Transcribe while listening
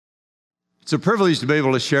It's a privilege to be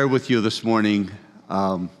able to share with you this morning.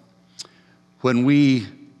 When we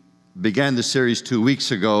began the series 2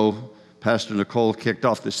 weeks ago, Pastor Nicole kicked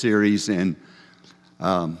off the series, and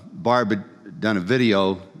Barb had done a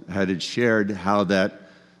video, had shared how that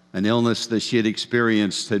an illness that she had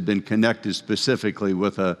experienced had been connected specifically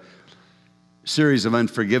with a series of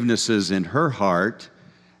unforgivenesses in her heart.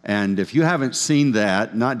 And if you haven't seen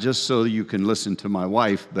that, not just so you can listen to my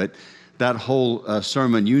wife, but that whole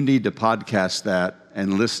sermon, you need to podcast that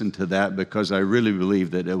and listen to that, because I really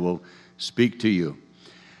believe that it will speak to you.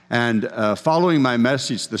 And following my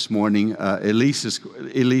message this morning, Elise,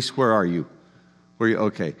 where are you?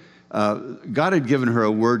 Okay. God had given her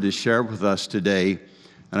a word to share with us today,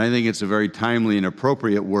 and I think it's a very timely and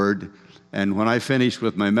appropriate word. And when I finish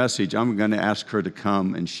with my message, I'm going to ask her to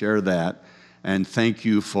come and share that. And thank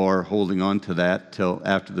you for holding on to that till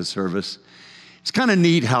after the service. It's kind of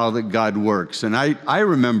neat how that God works. And I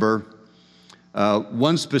remember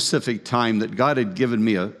one specific time that God had given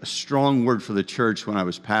me a strong word for the church when I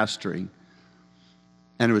was pastoring.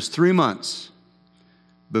 And it was 3 months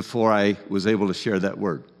before I was able to share that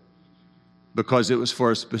word, because it was for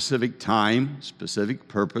a specific time, specific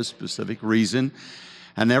purpose, specific reason.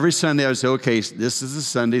 And every Sunday I would say, okay, this is the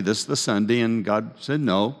Sunday, this is the Sunday. And God said,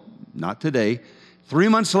 no, not today. 3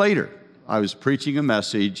 months later, I was preaching a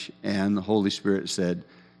message, and the Holy Spirit said,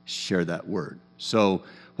 share that word. So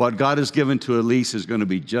what God has given to Elise is going to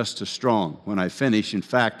be just as strong when I finish. In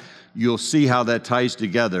fact, you'll see how that ties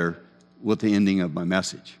together with the ending of my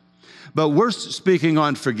message. But we're speaking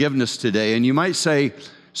on forgiveness today, and you might say,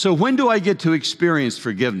 so when do I get to experience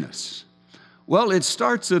forgiveness? Well, it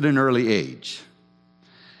starts at an early age.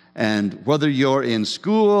 And whether you're in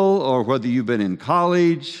school or whether you've been in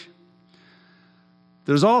college,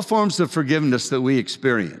 there's all forms of forgiveness that we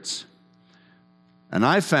experience. And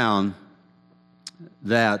I found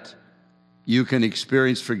that you can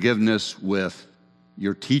experience forgiveness with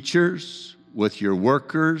your teachers, with your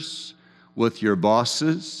workers, with your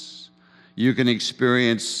bosses. You can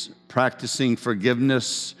experience practicing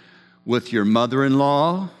forgiveness with your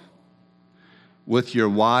mother-in-law, with your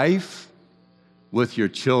wife, with your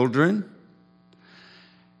children.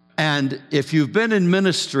 And if you've been in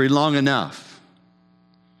ministry long enough,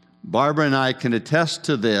 Barbara and I can attest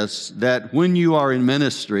to this, that when you are in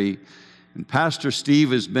ministry, and Pastor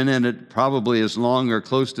Steve has been in it probably as long or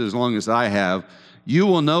close to as long as I have, you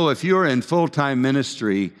will know if you're in full-time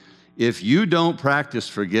ministry, if you don't practice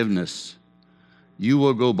forgiveness, you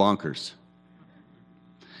will go bonkers.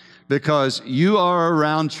 Because you are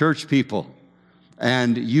around church people,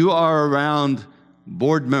 and you are around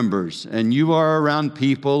board members, and you are around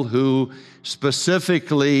people who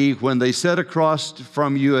specifically, when they sit across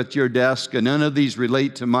from you at your desk, and none of these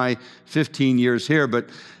relate to my 15 years here, but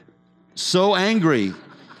so angry,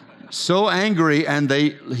 and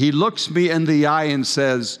he looks me in the eye and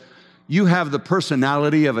says, you have the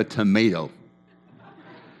personality of a tomato.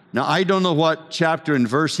 Now, I don't know what chapter and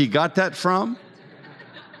verse he got that from.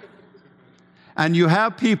 And you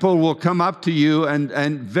have people will come up to you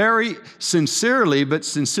and very sincerely, but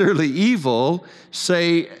sincerely evil,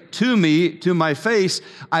 say to me, to my face,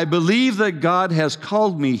 I believe that God has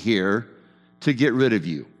called me here to get rid of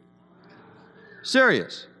you.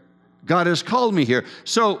 Serious. God has called me here.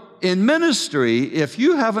 So in ministry, if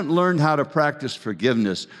you haven't learned how to practice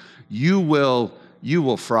forgiveness, you will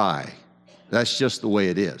fry. That's just the way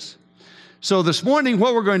it is. So this morning,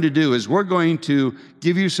 what we're going to do is we're going to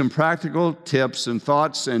give you some practical tips and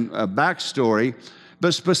thoughts and a backstory,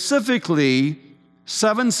 but specifically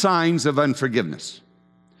 7 signs of unforgiveness.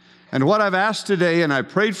 And what I've asked today, and I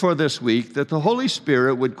prayed for this week, that the Holy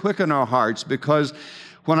Spirit would quicken our hearts, because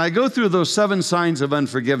when I go through those 7 signs of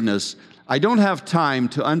unforgiveness, I don't have time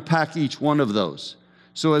to unpack each one of those.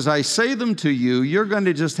 So as I say them to you, you're going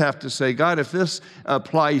to just have to say, God, if this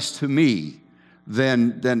applies to me,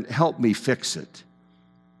 then help me fix it.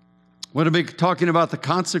 We're going to be talking about the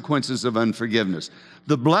consequences of unforgiveness,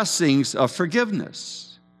 the blessings of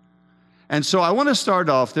forgiveness. And so I want to start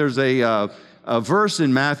off, there's a verse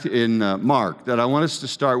in Mark that I want us to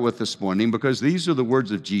start with this morning, because these are the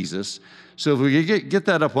words of Jesus. So if we get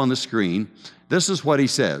that up on the screen, this is what he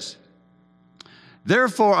says.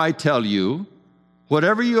 Therefore I tell you,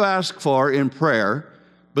 whatever you ask for in prayer,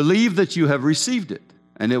 believe that you have received it,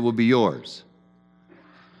 and it will be yours.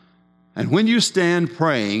 And when you stand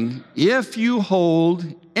praying, if you hold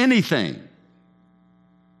anything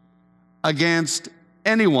against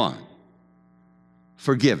anyone,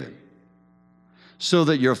 forgive him, so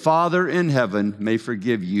that your Father in heaven may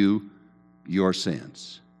forgive you your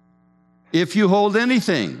sins. If you hold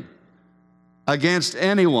anything against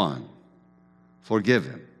anyone, forgive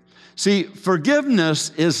him. See, forgiveness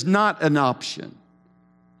is not an option.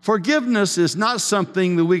 Forgiveness is not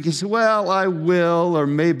something that we can say, well, I will, or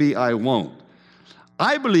maybe I won't.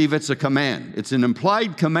 I believe it's a command. It's an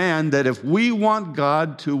implied command that if we want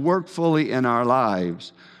God to work fully in our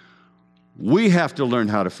lives, we have to learn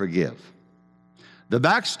how to forgive. The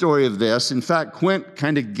backstory of this, in fact, Quint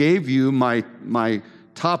kind of gave you my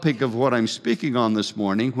topic of what I'm speaking on this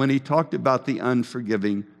morning when he talked about the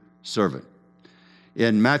unforgiving servant.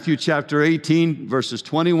 In Matthew chapter 18, verses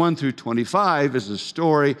 21 through 25 is a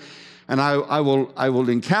story, and I will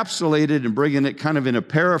encapsulate it and bring in it kind of in a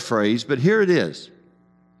paraphrase, but here it is.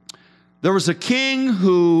 There was a king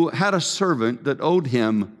who had a servant that owed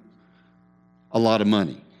him a lot of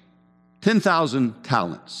money, 10,000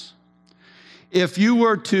 talents. If you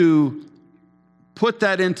were to put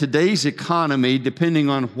that in today's economy, depending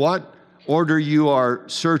on what order you are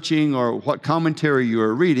searching or what commentary you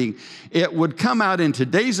are reading, it would come out in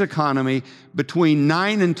today's economy between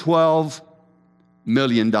 $9 and $12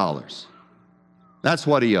 million. That's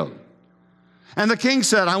what he owed. And the king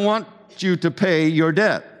said, I want you to pay your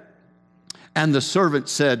debt. And the servant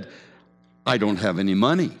said, I don't have any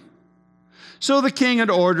money. So the king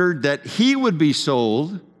had ordered that he would be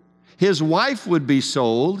sold, his wife would be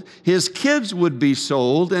sold, his kids would be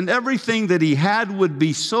sold, and everything that he had would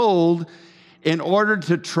be sold in order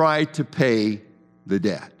to try to pay the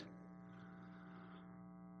debt.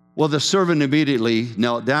 Well, the servant immediately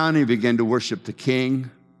knelt down and he began to worship the king.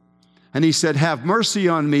 And he said, have mercy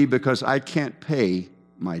on me because I can't pay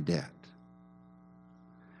my debt.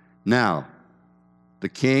 Now, the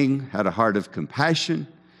king had a heart of compassion.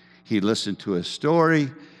 He listened to his story,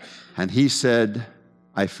 and he said,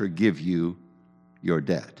 I forgive you your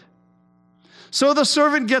debt. So the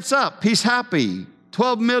servant gets up. He's happy.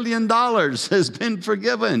 $12 million has been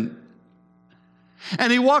forgiven.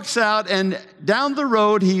 And he walks out, and down the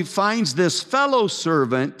road, he finds this fellow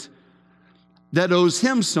servant that owes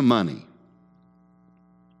him some money.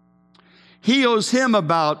 He owes him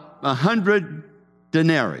about 100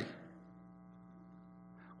 denarii,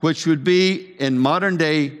 which would be, in modern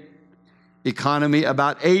day economy,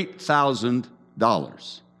 about $8,000.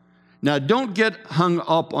 Now, don't get hung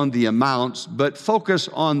up on the amounts, but focus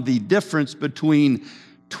on the difference between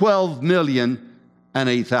 12 million and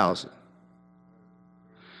 8,000.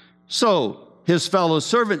 So his fellow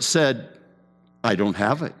servant said, I don't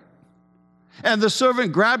have it. And the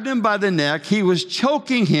servant grabbed him by the neck. He was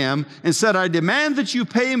choking him and said, I demand that you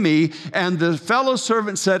pay me. And the fellow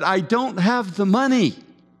servant said, I don't have the money.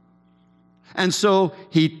 And so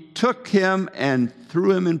he took him and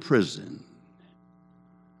threw him in prison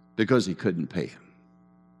because he couldn't pay him.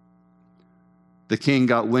 The king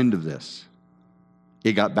got wind of this.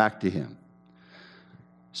 He got back to him.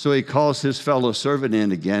 So he calls his fellow servant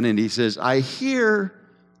in again, and he says, I hear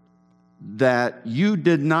that you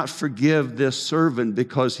did not forgive this servant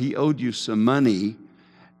because he owed you some money,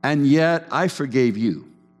 and yet I forgave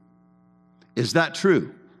you. Is that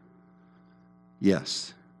true?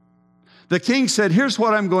 Yes. The king said, here's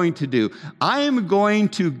what I'm going to do. I am going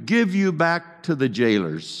to give you back to the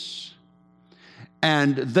jailers,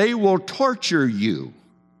 and they will torture you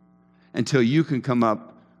until you can come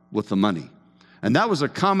up with the money. And that was a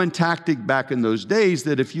common tactic back in those days,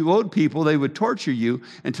 that if you owed people, they would torture you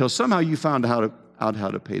until somehow you found out how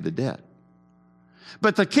to pay the debt.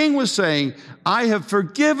 But the king was saying, I have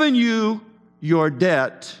forgiven you your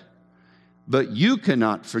debt, but you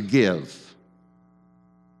cannot forgive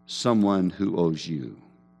someone who owes you.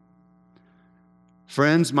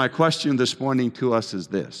 Friends, my question this morning to us is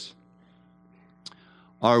this: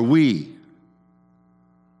 are we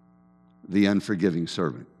the unforgiving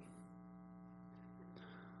servant?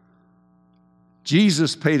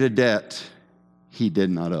 Jesus paid a debt he did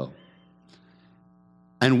not owe.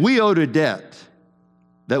 And we owed a debt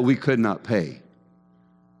that we could not pay.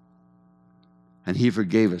 And he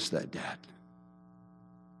forgave us that debt.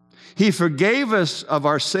 He forgave us of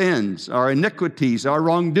our sins, our iniquities, our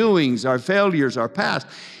wrongdoings, our failures, our past.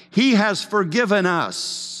 He has forgiven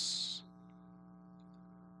us.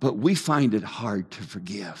 But we find it hard to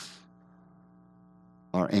forgive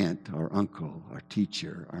our aunt, our uncle, our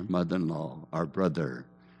teacher, our mother-in-law, our brother,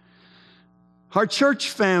 our church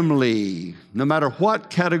family. No matter what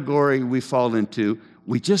category we fall into,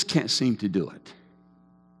 we just can't seem to do it.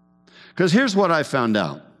 Because here's what I found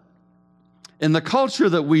out. In the culture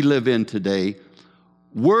that we live in today,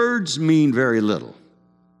 words mean very little.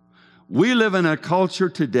 We live in a culture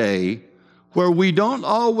today where we don't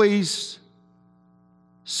always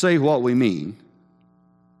say what we mean.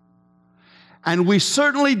 And we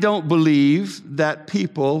certainly don't believe that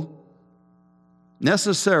people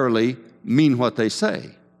necessarily mean what they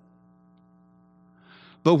say.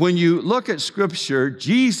 But when you look at Scripture,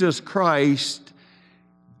 Jesus Christ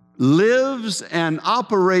lives and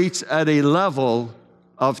operates at a level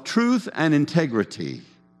of truth and integrity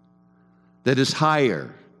that is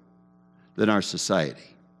higher than our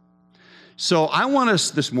society. So I want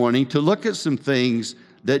us this morning to look at some things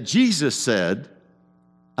that Jesus said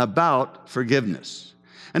about forgiveness.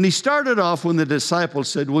 And he started off when the disciples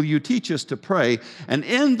said, "Will you teach us to pray?" And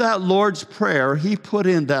in that Lord's Prayer, he put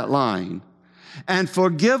in that line, "And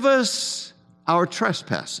forgive us our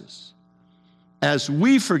trespasses, as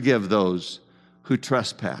we forgive those who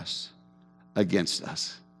trespass against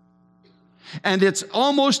us." And it's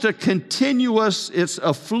almost a continuous, it's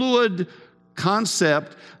a fluid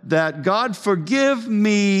concept that God, forgive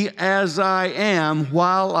me as I am.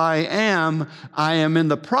 While I am in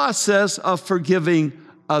the process of forgiving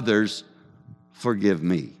others. Forgive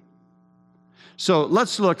me. So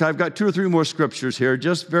let's look. I've got 2 or 3 more scriptures here,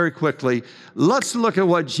 just very quickly. Let's look at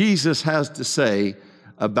what Jesus has to say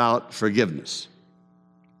about forgiveness.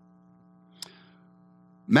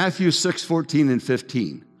 Matthew 6:14 and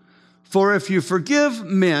 15. "For if you forgive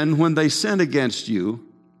men when they sin against you,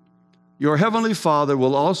 your heavenly Father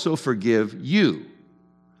will also forgive you.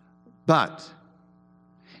 But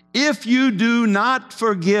if you do not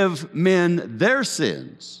forgive men their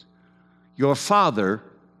sins, your Father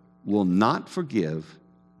will not forgive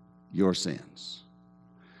your sins."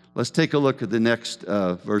 Let's take a look at the next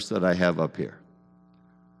verse that I have up here.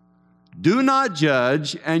 "Do not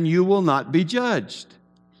judge, and you will not be judged.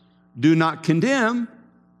 Do not condemn,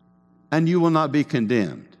 and you will not be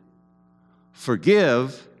condemned.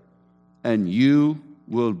 Forgive, and you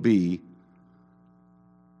will be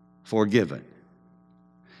forgiven."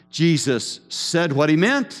 Jesus said what he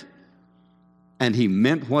meant, and he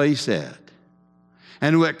meant what he said.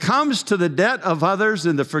 And when it comes to the debt of others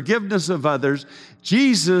and the forgiveness of others,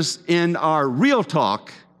 Jesus, in our real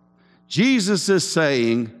talk, Jesus is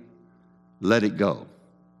saying, let it go.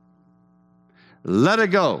 Let it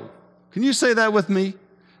go. Can you say that with me?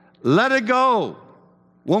 Let it go.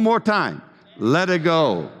 One more time. Let it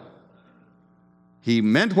go. He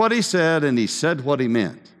meant what he said, and he said what he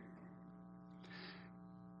meant.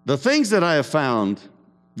 The things that I have found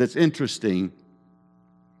that's interesting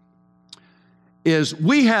is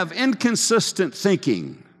we have inconsistent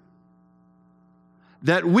thinking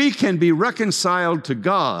that we can be reconciled to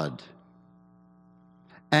God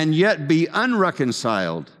and yet be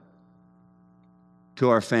unreconciled to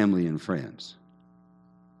our family and friends.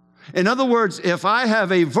 In other words, if I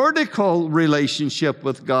have a vertical relationship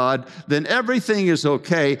with God, then everything is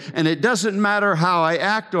okay, and it doesn't matter how I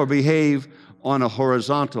act or behave on a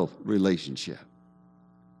horizontal relationship.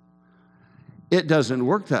 It doesn't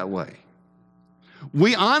work that way.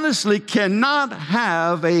 We honestly cannot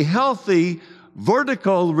have a healthy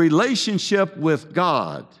vertical relationship with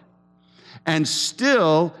God and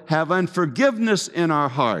still have unforgiveness in our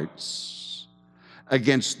hearts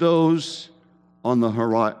against those on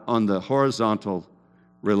the horizontal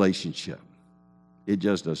relationship. It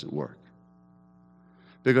just doesn't work.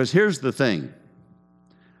 Because here's the thing.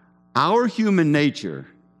 Our human nature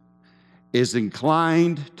is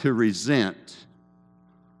inclined to resent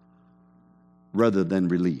rather than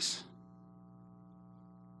release.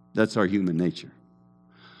 That's our human nature.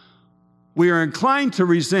 We are inclined to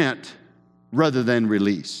resent rather than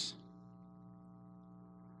release.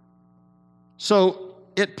 So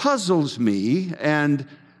it puzzles me, and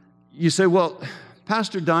you say, well,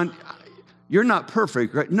 Pastor Don, you're not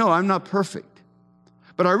perfect, right? No, I'm not perfect.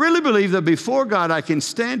 But I really believe that before God, I can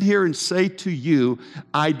stand here and say to you,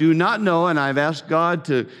 I do not know, and I've asked God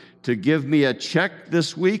to give me a check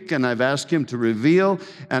this week, and I've asked him to reveal,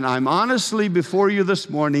 and I'm honestly before you this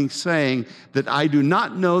morning saying that I do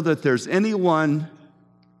not know that there's anyone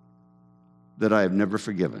that I have never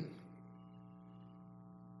forgiven.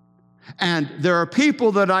 And there are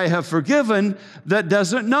people that I have forgiven that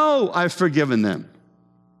doesn't know I've forgiven them.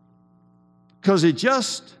 Because it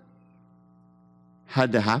just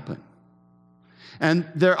had to happen. And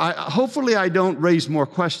hopefully I don't raise more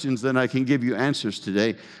questions than I can give you answers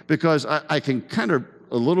today, because I can kind of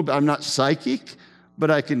a little bit, I'm not psychic,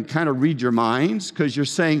 but I can kind of read your minds, because you're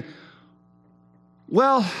saying,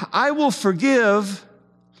 well, I will forgive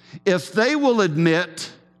if they will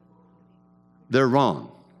admit they're wrong.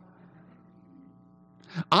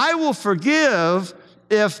 I will forgive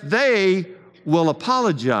if they will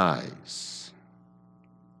apologize.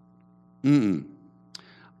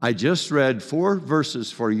 I just read 4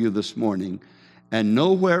 verses for you this morning, and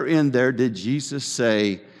nowhere in there did Jesus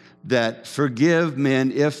say that forgive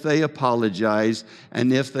men if they apologize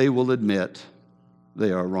and if they will admit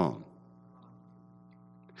they are wrong.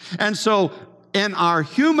 And so in our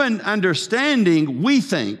human understanding, we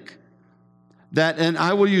think that, and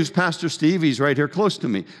I will use Pastor Steve, he's right here close to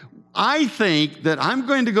me. I think that I'm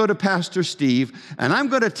going to go to Pastor Steve and I'm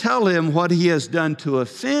going to tell him what he has done to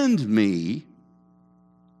offend me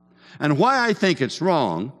and why I think it's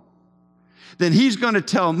wrong. Then he's going to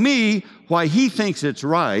tell me why he thinks it's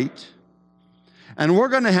right. And we're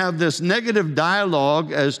going to have this negative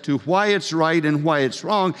dialogue as to why it's right and why it's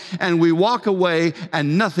wrong. And we walk away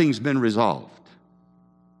and nothing's been resolved.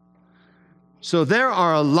 So there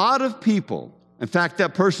are a lot of people. In fact,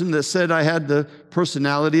 that person that said I had the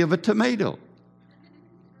personality of a tomato,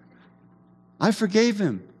 I forgave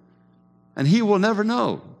him. And he will never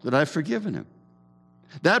know that I've forgiven him.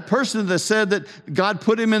 That person that said that God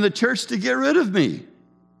put him in the church to get rid of me,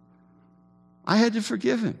 I had to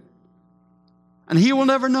forgive him. And he will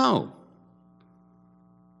never know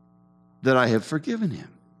that I have forgiven him.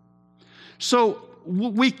 So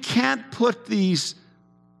we can't put these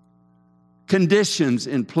conditions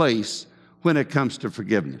in place when it comes to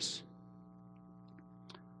forgiveness.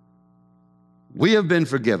 We have been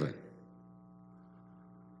forgiven,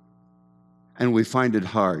 and we find it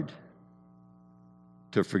hard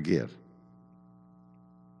to forgive.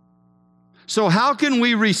 So how can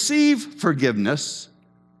we receive forgiveness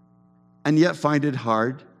and yet find it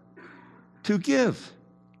hard to give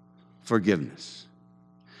forgiveness?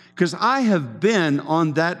 Because I have been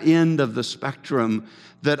on that end of the spectrum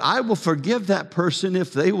that I will forgive that person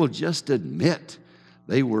if they will just admit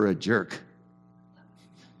they were a jerk.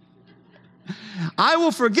 I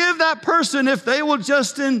will forgive that person if they will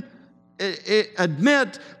just admit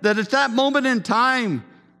that at that moment in time,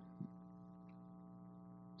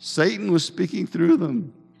 Satan was speaking through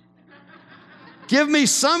them. Give me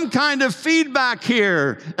some kind of feedback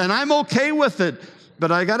here, and I'm okay with it.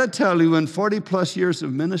 But I got to tell you, in 40 plus years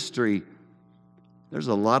of ministry, there's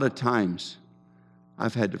a lot of times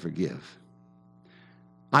I've had to forgive.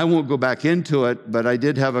 I won't go back into it, but I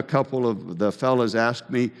did have a couple of the fellas ask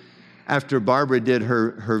me after Barbara did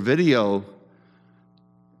her video,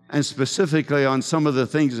 and specifically on some of the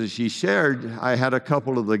things that she shared, I had a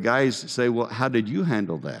couple of the guys say, well, how did you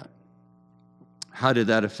handle that? How did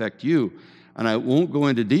that affect you? And I won't go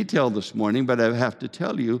into detail this morning, but I have to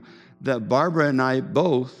tell you that Barbara and I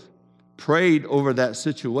both prayed over that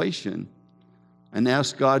situation and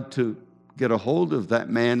asked God to get a hold of that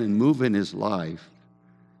man and move in his life,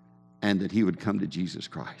 and that he would come to Jesus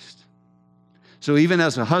Christ. So even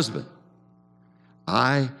as a husband,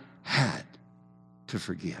 I had to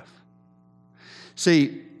forgive.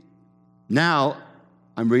 See, now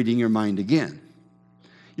I'm reading your mind again.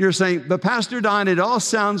 You're saying, but Pastor Don, it all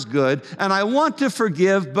sounds good, and I want to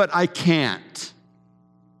forgive, but I can't.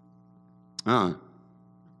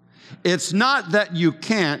 It's not that you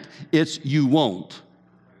can't, it's you won't.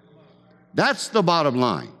 That's the bottom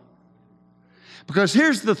line. Because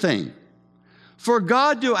here's the thing. For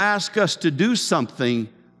God to ask us to do something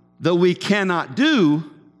that we cannot do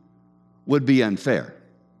would be unfair.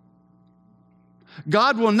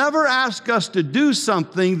 God will never ask us to do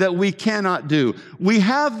something that we cannot do. We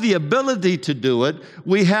have the ability to do it.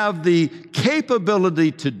 We have the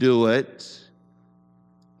capability to do it,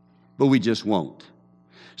 but we just won't.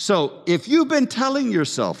 So if you've been telling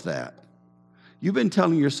yourself that, you've been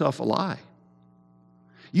telling yourself a lie.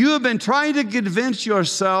 You have been trying to convince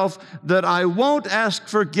yourself that I won't ask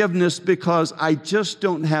forgiveness because I just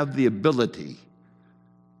don't have the ability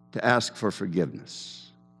to ask for forgiveness.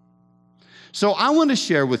 So I want to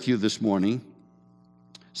share with you this morning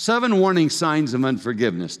 7 warning signs of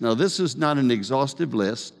unforgiveness. Now, this is not an exhaustive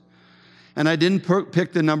list, and I didn't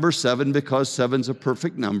pick the number 7 because 7's a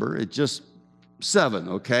perfect number. It's just 7,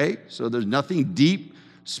 okay? So there's nothing deep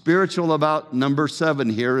spiritual about number 7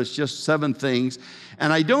 here. It's just 7 things.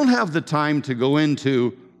 And I don't have the time to go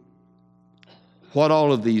into what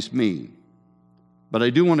all of these mean, but I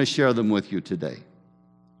do want to share them with you today.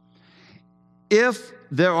 If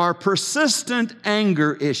there are persistent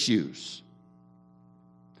anger issues,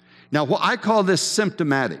 now I call this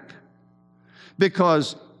symptomatic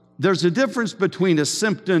because there's a difference between a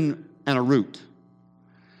symptom and a root.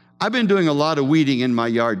 I've been doing a lot of weeding in my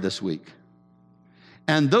yard this week.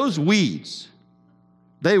 And those weeds,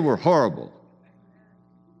 they were horrible.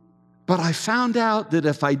 But I found out that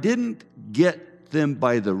if I didn't get them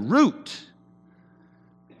by the root,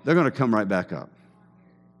 they're going to come right back up.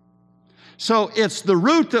 So it's the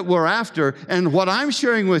root that we're after. And what I'm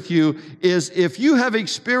sharing with you is if you have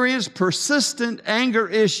experienced persistent anger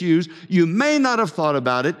issues, you may not have thought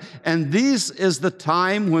about it. And this is the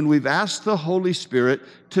time when we've asked the Holy Spirit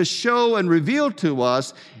to show and reveal to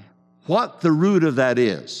us what the root of that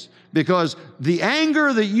is. Because the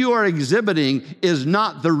anger that you are exhibiting is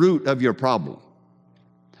not the root of your problem.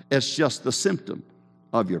 It's just the symptom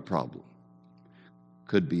of your problem.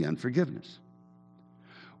 Could be unforgiveness.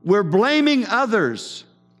 We're blaming others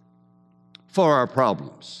for our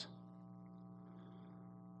problems.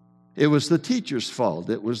 It was the teacher's fault.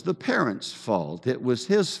 It was the parent's fault. It was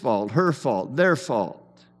his fault, her fault, their fault.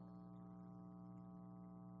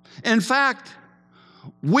 In fact,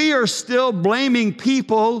 we are still blaming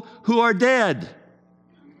people who are dead.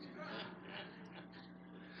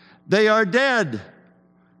 They are dead.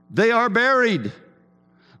 They are buried.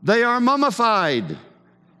 They are mummified.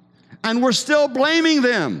 And we're still blaming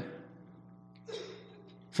them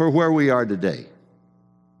for where we are today.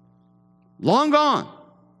 Long gone.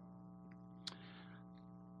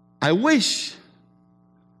 I wish,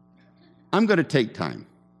 I'm going to take time.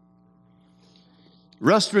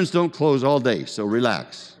 Restaurants don't close all day, so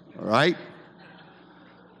relax, all right?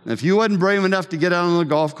 And if you wasn't brave enough to get out on the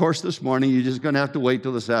golf course this morning, you're just going to have to wait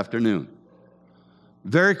till this afternoon.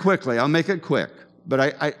 Very quickly, I'll make it quick. But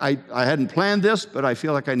I hadn't planned this, but I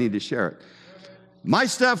feel like I need to share it. My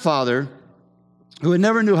stepfather, who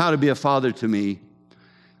never knew how to be a father to me,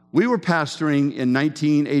 we were pastoring in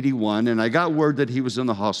 1981, and I got word that he was in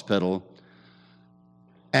the hospital,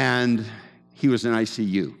 and he was in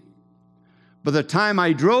ICU. By the time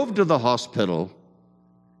I drove to the hospital,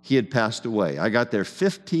 he had passed away. I got there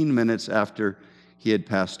 15 minutes after he had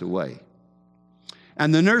passed away.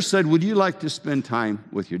 And the nurse said, "Would you like to spend time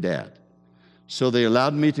with your dad?" So they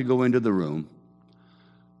allowed me to go into the room.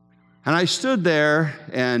 And I stood there,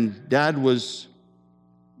 and Dad was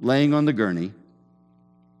laying on the gurney,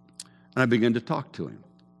 and I began to talk to him.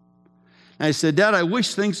 And I said, "Dad, I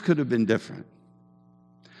wish things could have been different.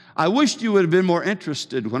 I wished you would have been more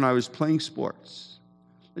interested when I was playing sports,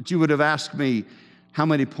 that you would have asked me, how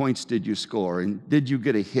many points did you score, and did you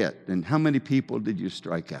get a hit, and how many people did you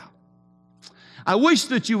strike out? I wish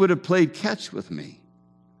that you would have played catch with me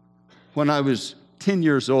when I was 10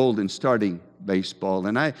 years old and starting baseball.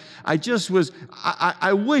 And I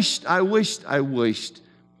wished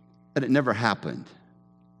that it never happened.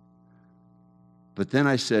 But then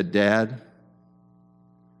I said, Dad,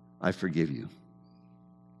 I forgive you."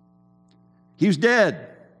 He was dead.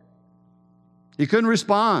 He couldn't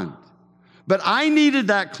respond. But I needed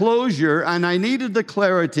that closure, and I needed the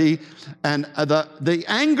clarity, and the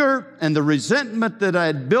anger and the resentment that I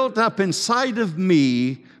had built up inside of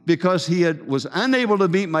me because he was unable to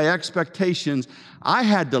meet my expectations. I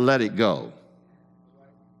had to let it go.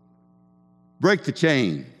 Break the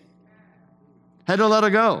chain. Had to let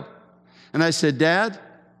it go. And I said, Dad,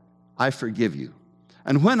 I forgive you.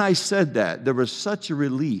 And when I said that, there was such a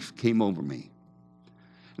relief came over me.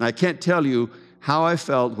 And I can't tell you how I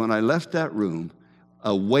felt when I left that room.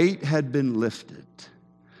 A weight had been lifted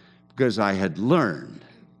because I had learned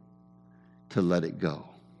to let it go.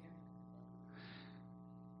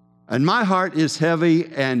 And my heart is heavy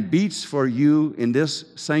and beats for you in this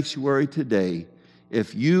sanctuary today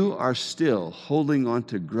if you are still holding on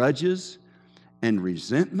to grudges and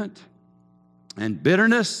resentment and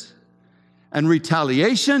bitterness and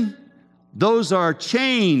retaliation. Those are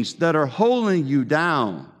chains that are holding you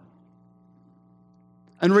down.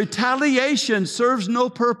 And retaliation serves no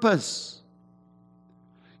purpose.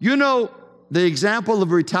 You know the example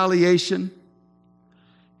of retaliation?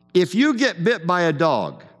 If you get bit by a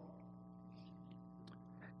dog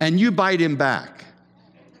and you bite him back,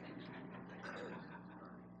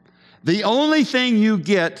 the only thing you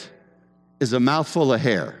get is a mouthful of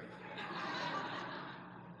hair.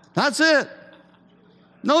 That's it.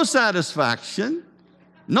 No satisfaction,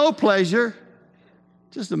 no pleasure,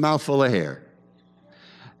 just a mouthful of hair.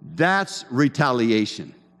 That's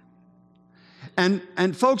retaliation.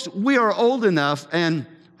 And folks, we are old enough, and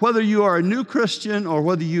whether you are a new Christian or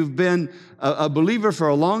whether you've been a believer for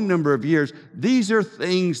a long number of years, these are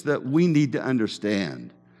things that we need to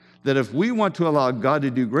understand. That if we want to allow God to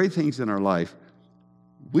do great things in our life,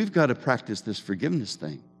 we've got to practice this forgiveness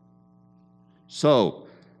thing. So,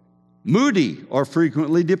 moody or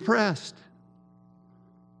frequently depressed.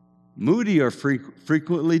 Moody or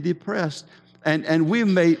frequently depressed. And we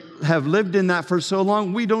may have lived in that for so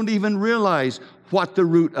long, we don't even realize what the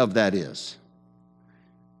root of that is.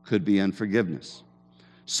 Could be unforgiveness.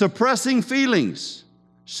 Suppressing feelings,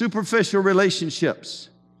 superficial relationships,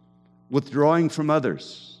 withdrawing from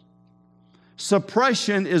others.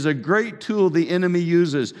 Suppression is a great tool the enemy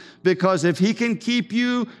uses because if he can keep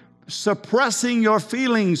you suppressing your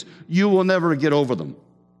feelings, you will never get over them.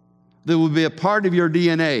 They will be a part of your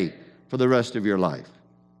DNA for the rest of your life.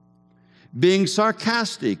 Being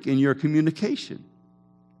sarcastic in your communication.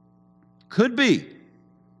 Could be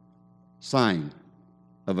sign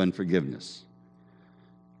of unforgiveness.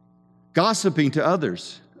 Gossiping to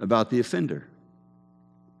others about the offender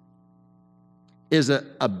is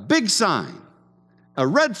a big sign, a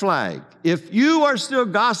red flag. If you are still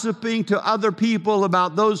gossiping to other people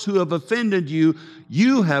about those who have offended you,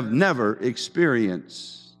 you have never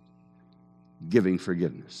experienced giving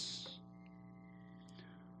forgiveness.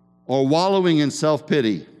 Or wallowing in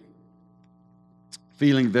self-pity,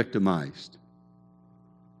 feeling victimized.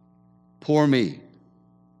 Poor me.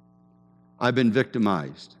 I've been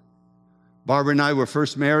victimized. Barbara and I were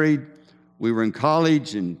first married. We were in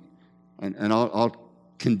college, and I'll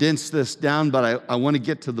condense this down, but I want to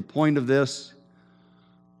get to the point of this.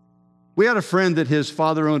 We had a friend that his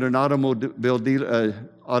father owned an automobile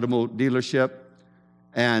dealership,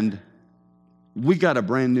 and we got a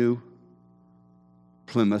brand new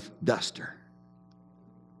Plymouth Duster.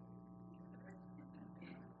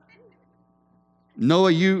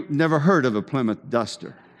 Noah, you never heard of a Plymouth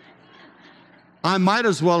Duster. I might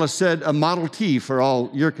as well have said a Model T for all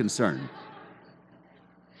you're concerned.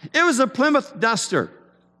 It was a Plymouth Duster,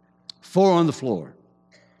 4 on the floor.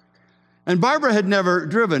 And Barbara had never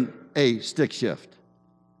driven a stick shift.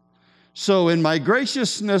 So in my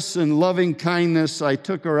graciousness and loving kindness, I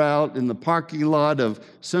took her out in the parking lot of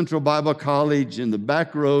Central Bible College in the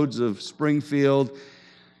back roads of Springfield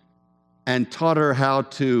and taught her how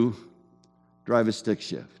to drive a stick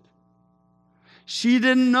shift. She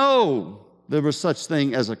didn't know there was such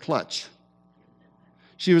thing as a clutch.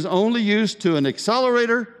 She was only used to an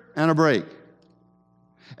accelerator and a brake.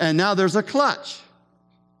 And now there's a clutch.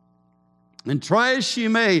 And try as she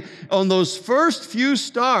may, on those first few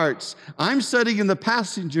starts, I'm sitting in the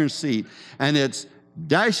passenger seat, and it's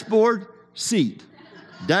dashboard, seat,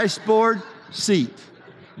 dashboard, seat,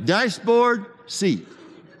 dashboard, seat.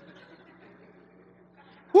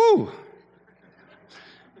 Whew.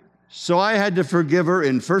 So I had to forgive her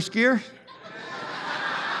in first gear.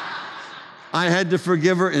 I had to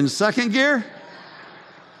forgive her in second gear,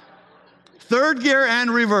 third gear,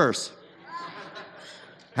 and reverse.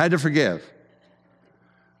 Had to forgive.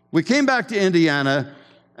 We came back to Indiana,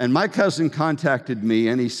 and my cousin contacted me,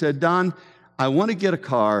 and he said, Don, I want to get a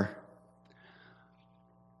car,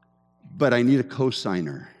 but I need a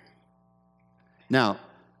cosigner. Now,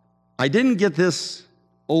 I didn't get this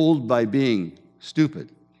old by being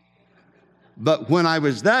stupid, but when I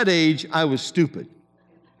was that age, I was stupid.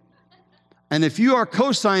 And if you are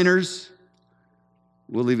cosigners,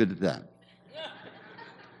 we'll leave it at that.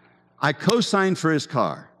 I cosigned for his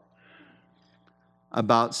car.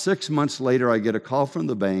 About 6 months later, I get a call from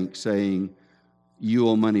the bank saying, you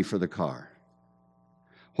owe money for the car.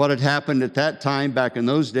 What had happened at that time, back in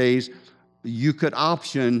those days, you could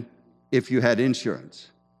option if you had insurance.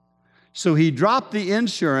 So he dropped the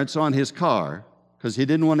insurance on his car because he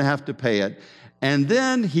didn't want to have to pay it, and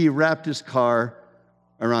then he wrapped his car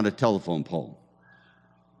around a telephone pole.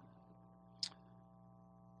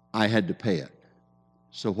 I had to pay it.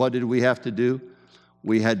 So what did we have to do?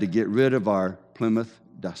 We had to get rid of our Plymouth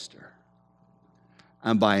Duster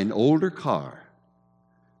and buy an older car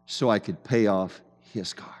so I could pay off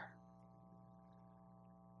his car.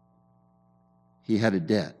 He had a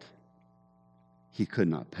debt he could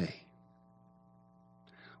not pay.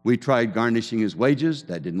 We tried garnishing his wages.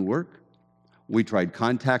 That didn't work. We tried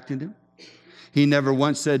contacting him. He never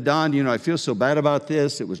once said, Don, I feel so bad about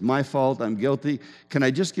this. It was my fault. I'm guilty. Can I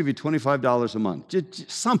just give you $25 a month? Just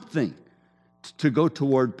something to go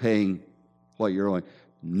toward paying what you're owing.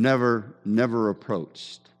 Never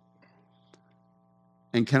approached.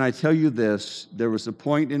 And can I tell you this? There was a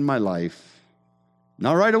point in my life,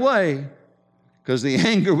 not right away, because the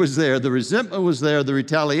anger was there, the resentment was there, the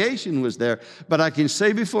retaliation was there, but I can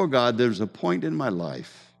say before God, there's a point in my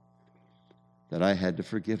life that I had to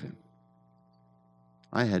forgive him.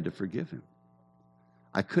 I had to forgive him.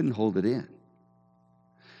 I couldn't hold it in.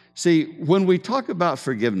 See, when we talk about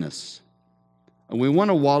forgiveness, and we want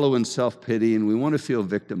to wallow in self-pity, and we want to feel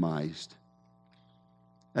victimized,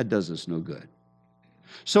 that does us no good.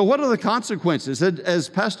 So what are the consequences? As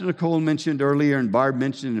Pastor Nicole mentioned earlier and Barb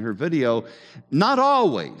mentioned in her video, not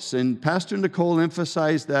always, and Pastor Nicole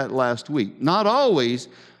emphasized that last week, not always,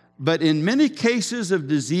 but in many cases of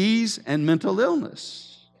disease and mental illness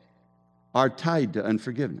are tied to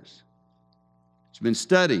unforgiveness. It's been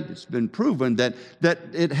studied, it's been proven that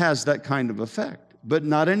it has that kind of effect, but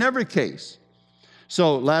not in every case.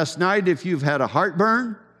 So last night, if you've had a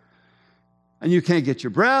heartburn and you can't get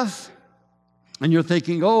your breath, and you're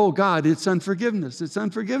thinking, oh, God, it's unforgiveness. It's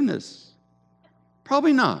unforgiveness.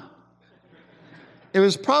 Probably not. It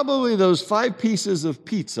was probably those 5 pieces of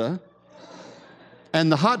pizza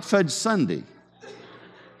and the hot fudge sundae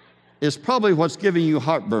is probably what's giving you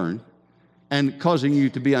heartburn and causing you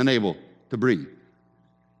to be unable to breathe.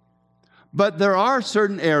 But there are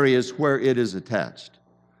certain areas where it is attached.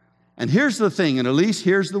 And here's the thing, and Elise,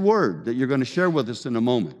 here's the word that you're going to share with us in a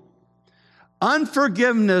moment.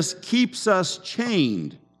 Unforgiveness keeps us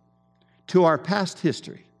chained to our past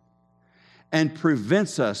history and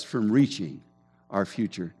prevents us from reaching our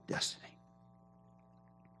future destiny.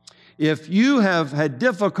 If you have had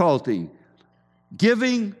difficulty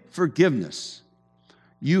giving forgiveness,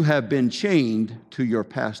 you have been chained to your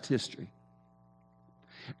past history.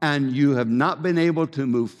 And you have not been able to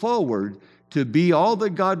move forward to be all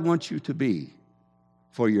that God wants you to be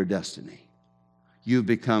for your destiny. You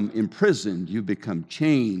become imprisoned, you become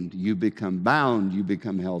chained, you become bound, you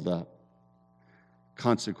become held up.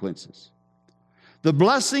 Consequences. The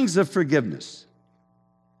blessings of forgiveness.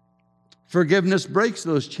 Forgiveness breaks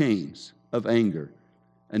those chains of anger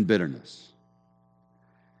and bitterness.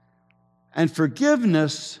 And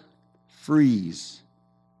forgiveness frees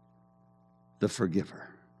the forgiver.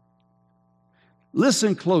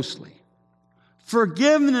 Listen closely.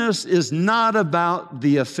 Forgiveness is not about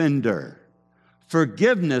the offender.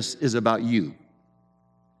 Forgiveness is about you.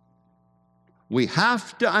 We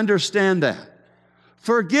have to understand that.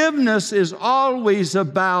 Forgiveness is always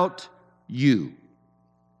about you.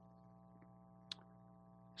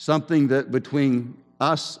 Something that between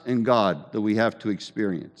us and God that we have to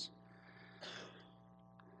experience.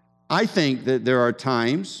 I think that there are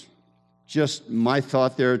times, just my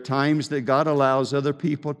thought, there are times that God allows other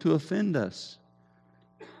people to offend us,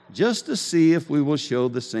 just to see if we will show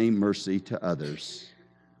the same mercy to others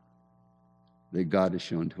that God has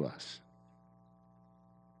shown to us.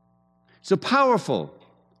 It's a powerful,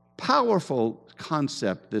 powerful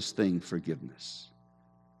concept, this thing, forgiveness.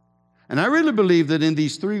 And I really believe that in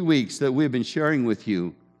these 3 weeks that we've been sharing with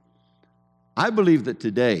you, I believe that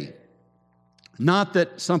today, not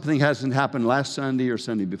that something hasn't happened last Sunday or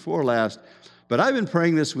Sunday before last, but I've been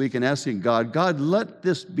praying this week and asking God, let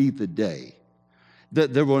this be the day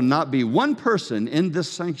that there will not be one person in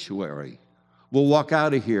this sanctuary will walk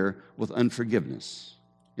out of here with unforgiveness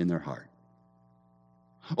in their heart.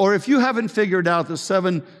 Or if you haven't figured out the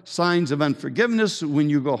 7 signs of unforgiveness when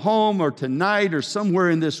you go home or tonight or somewhere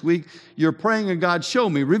in this week, you're praying and God, show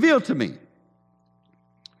me, reveal to me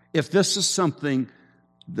if this is something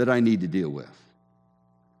that I need to deal with.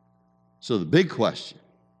 So the big question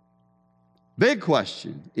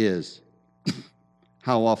is,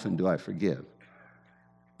 how often do I forgive?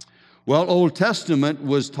 Well, Old Testament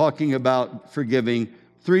was talking about forgiving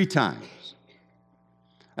 3 times.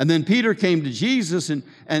 And then Peter came to Jesus,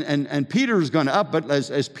 and Peter's going to up, but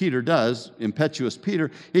as Peter does, impetuous Peter,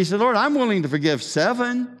 he said, Lord, I'm willing to forgive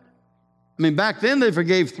 7. I mean, back then they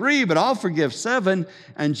forgave 3, but I'll forgive 7.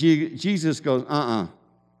 And Jesus goes,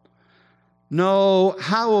 No,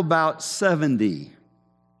 how about 70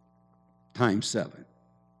 times 7?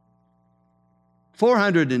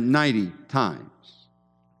 490 times.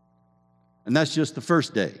 And that's just the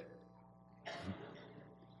first day.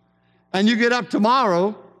 And you get up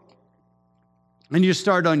tomorrow and you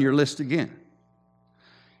start on your list again.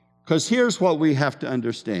 Because here's what we have to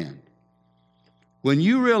understand. When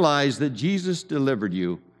you realize that Jesus delivered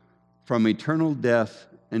you from eternal death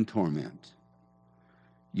and torment,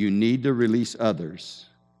 you need to release others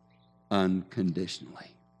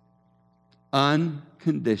unconditionally.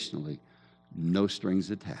 Unconditionally. No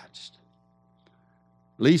strings attached.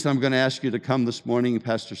 Lisa, I'm going to ask you to come this morning.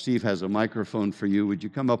 Pastor Steve has a microphone for you. Would you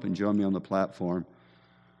come up and join me on the platform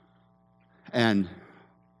and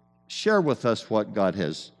share with us what God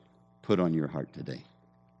has put on your heart today?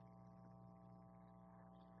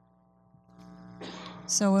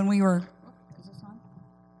 So when we were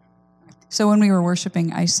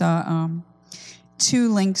worshiping, I saw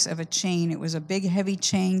 2 links of a chain. It was a big, heavy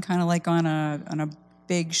chain, kind of like on a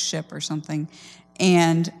big ship or something,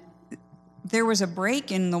 and there was a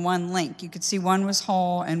break in the one link. You could see one was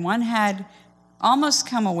whole, and one had almost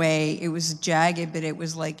come away. It was jagged, but it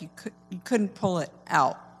was like you couldn't pull it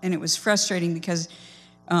out, and it was frustrating because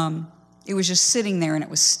it was just sitting there and it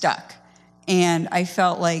was stuck. And I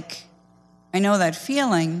felt like, I know that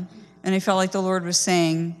feeling, and I felt like the Lord was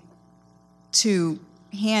saying to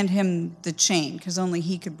hand him the chain, because only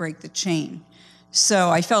he could break the chain. So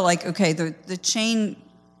I felt like, okay, the chain,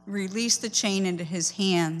 released the chain into his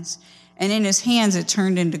hands, and in his hands it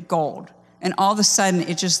turned into gold. And all of a sudden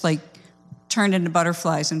it just like turned into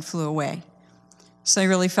butterflies and flew away. So I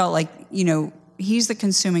really felt like, he's the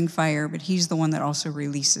consuming fire, but he's the one that also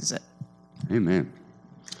releases it. Amen.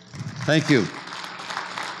 Thank you.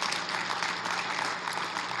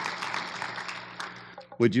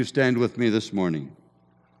 Would you stand with me this morning?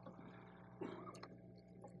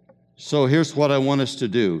 So here's what I want us to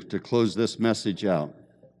do to close this message out.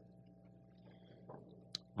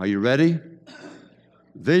 Are you ready?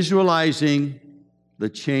 Visualizing the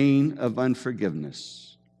chain of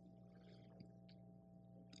unforgiveness.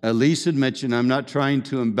 Elise had mentioned, I'm not trying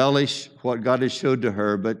to embellish what God has showed to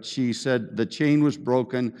her, but she said the chain was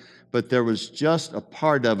broken, but there was just a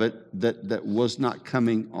part of it that was not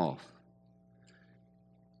coming off.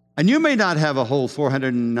 And you may not have a whole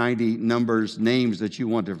 490 names that you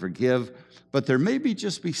want to forgive, but there may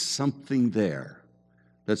just be something there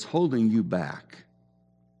that's holding you back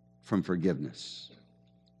from forgiveness.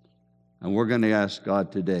 And we're going to ask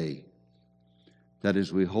God today that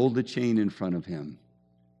as we hold the chain in front of him,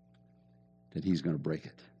 that he's going to break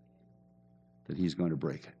it. That he's going to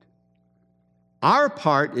break it. Our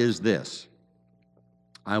part is this.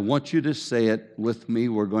 I want you to say it with me.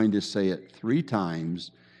 We're going to say it 3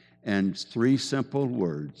 times and 3 simple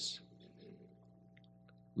words.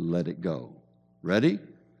 Let it go. Ready?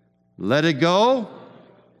 Let it go.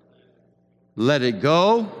 Let it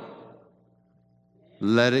go.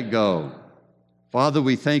 Let it go. Father,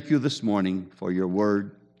 we thank you this morning for your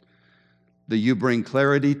word, that you bring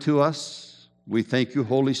clarity to us. We thank you,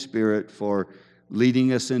 Holy Spirit, for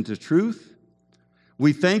leading us into truth.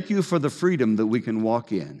 We thank you for the freedom that we can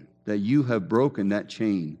walk in, that you have broken that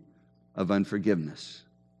chain of unforgiveness.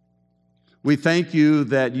 We thank you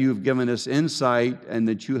that you've given us insight and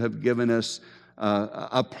that you have given us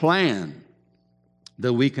a plan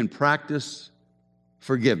that we can practice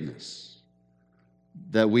forgiveness,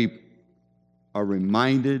 that we are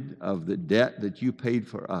reminded of the debt that you paid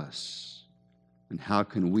for us, and how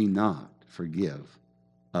can we not forgive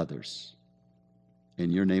others.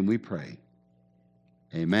 In your name we pray.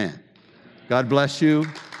 Amen. God bless you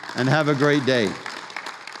and have a great day.